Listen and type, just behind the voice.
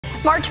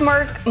March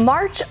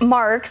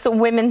marks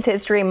Women's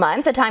History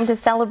Month, a time to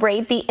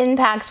celebrate the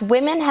impacts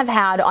women have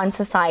had on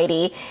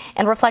society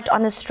and reflect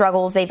on the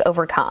struggles they've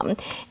overcome.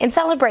 In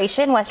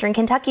celebration, Western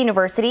Kentucky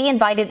University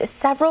invited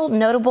several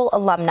notable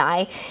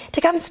alumni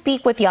to come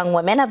speak with young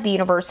women of the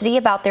university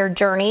about their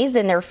journeys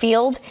in their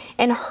field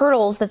and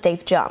hurdles that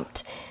they've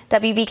jumped.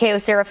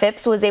 WBKO's Sarah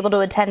Phipps was able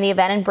to attend the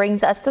event and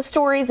brings us the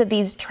stories of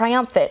these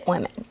triumphant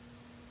women.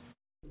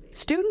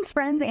 Students,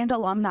 friends, and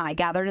alumni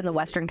gathered in the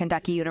Western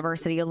Kentucky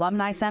University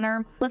Alumni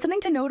Center, listening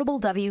to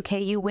notable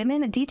WKU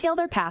women detail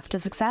their path to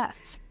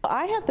success.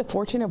 I have the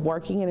fortune of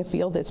working in a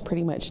field that's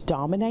pretty much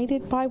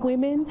dominated by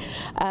women,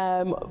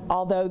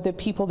 although the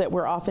people that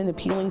we're often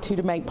appealing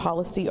to make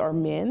policy are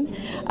men.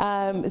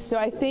 So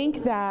I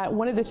think that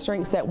one of the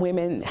strengths that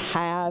women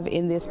have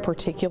in this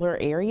particular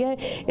area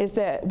is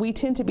that we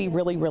tend to be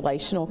really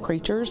relational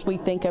creatures. We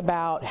think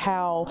about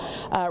how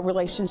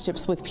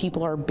relationships with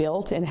people are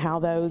built and how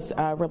those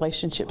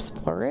relationships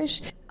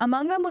flourish.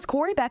 Among them was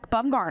Corey Beck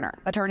Bumgarner,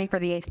 attorney for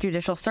the 8th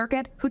Judicial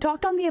Circuit, who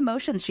talked on the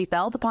emotions she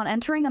felt upon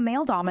entering a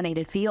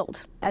male-dominated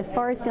field. As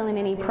far as feeling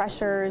any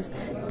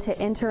pressures to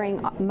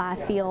entering my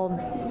field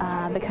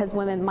because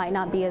women might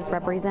not be as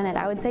represented,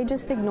 I would say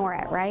just ignore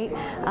it, right?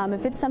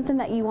 If it's something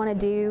that you want to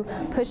do,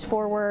 push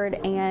forward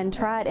and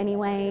try it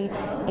anyway,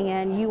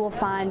 and you will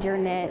find your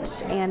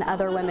niche and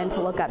other women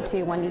to look up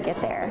to when you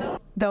get there.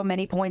 Though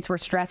many points were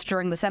stressed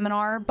during the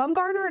seminar,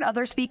 Bumgarner and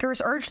other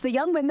speakers urged the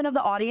young women of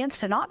the audience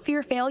to not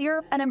fear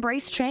failure and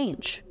embrace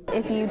change.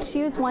 If you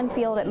choose one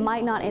field, it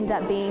might not end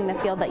up being the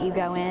field that you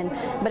go in,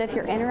 but if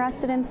you're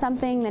interested in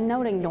something, then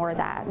don't ignore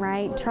that,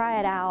 right? Try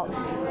it out,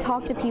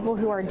 talk to people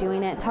who are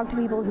doing it, talk to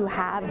people who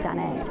have done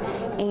it,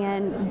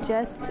 and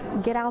just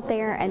get out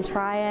there and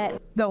try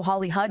it. Though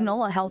Holly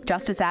Hudnall, a health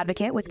justice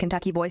advocate with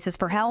Kentucky Voices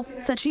for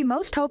Health, said she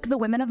most hoped the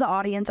women of the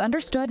audience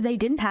understood they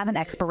didn't have an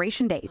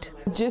expiration date.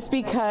 Just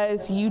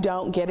because you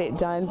don't get it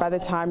done by the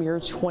time you're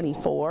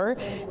 24,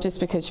 just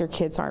because your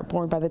kids aren't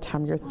born by the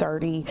time you're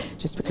 30,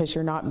 just because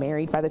you're not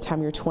married by the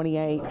time you're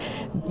 28,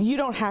 you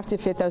don't have to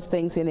fit those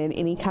things in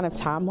any kind of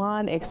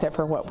timeline except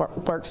for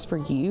what works for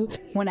you.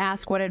 When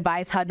asked what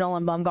advice Hudnall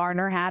and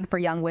Bumgarner had for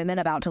young women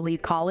about to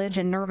leave college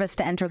and nervous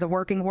to enter the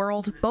working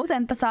world, both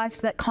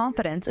emphasized that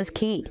confidence is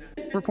key.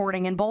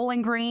 Reporting in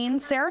Bowling Green,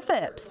 Sarah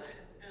Phipps,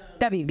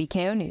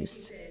 WBKO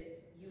News.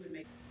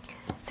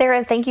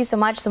 Sarah, thank you so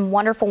much. Some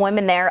wonderful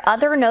women there.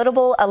 Other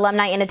notable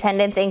alumni in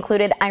attendance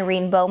included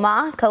Irene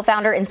Boma,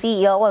 co-founder and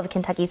CEO of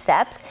Kentucky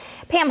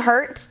Steps, Pam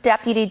Hurt,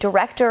 deputy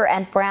director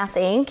at Brass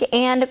Inc.,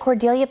 and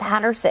Cordelia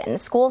Patterson,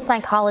 school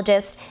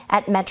psychologist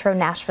at Metro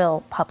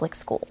Nashville Public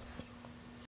Schools.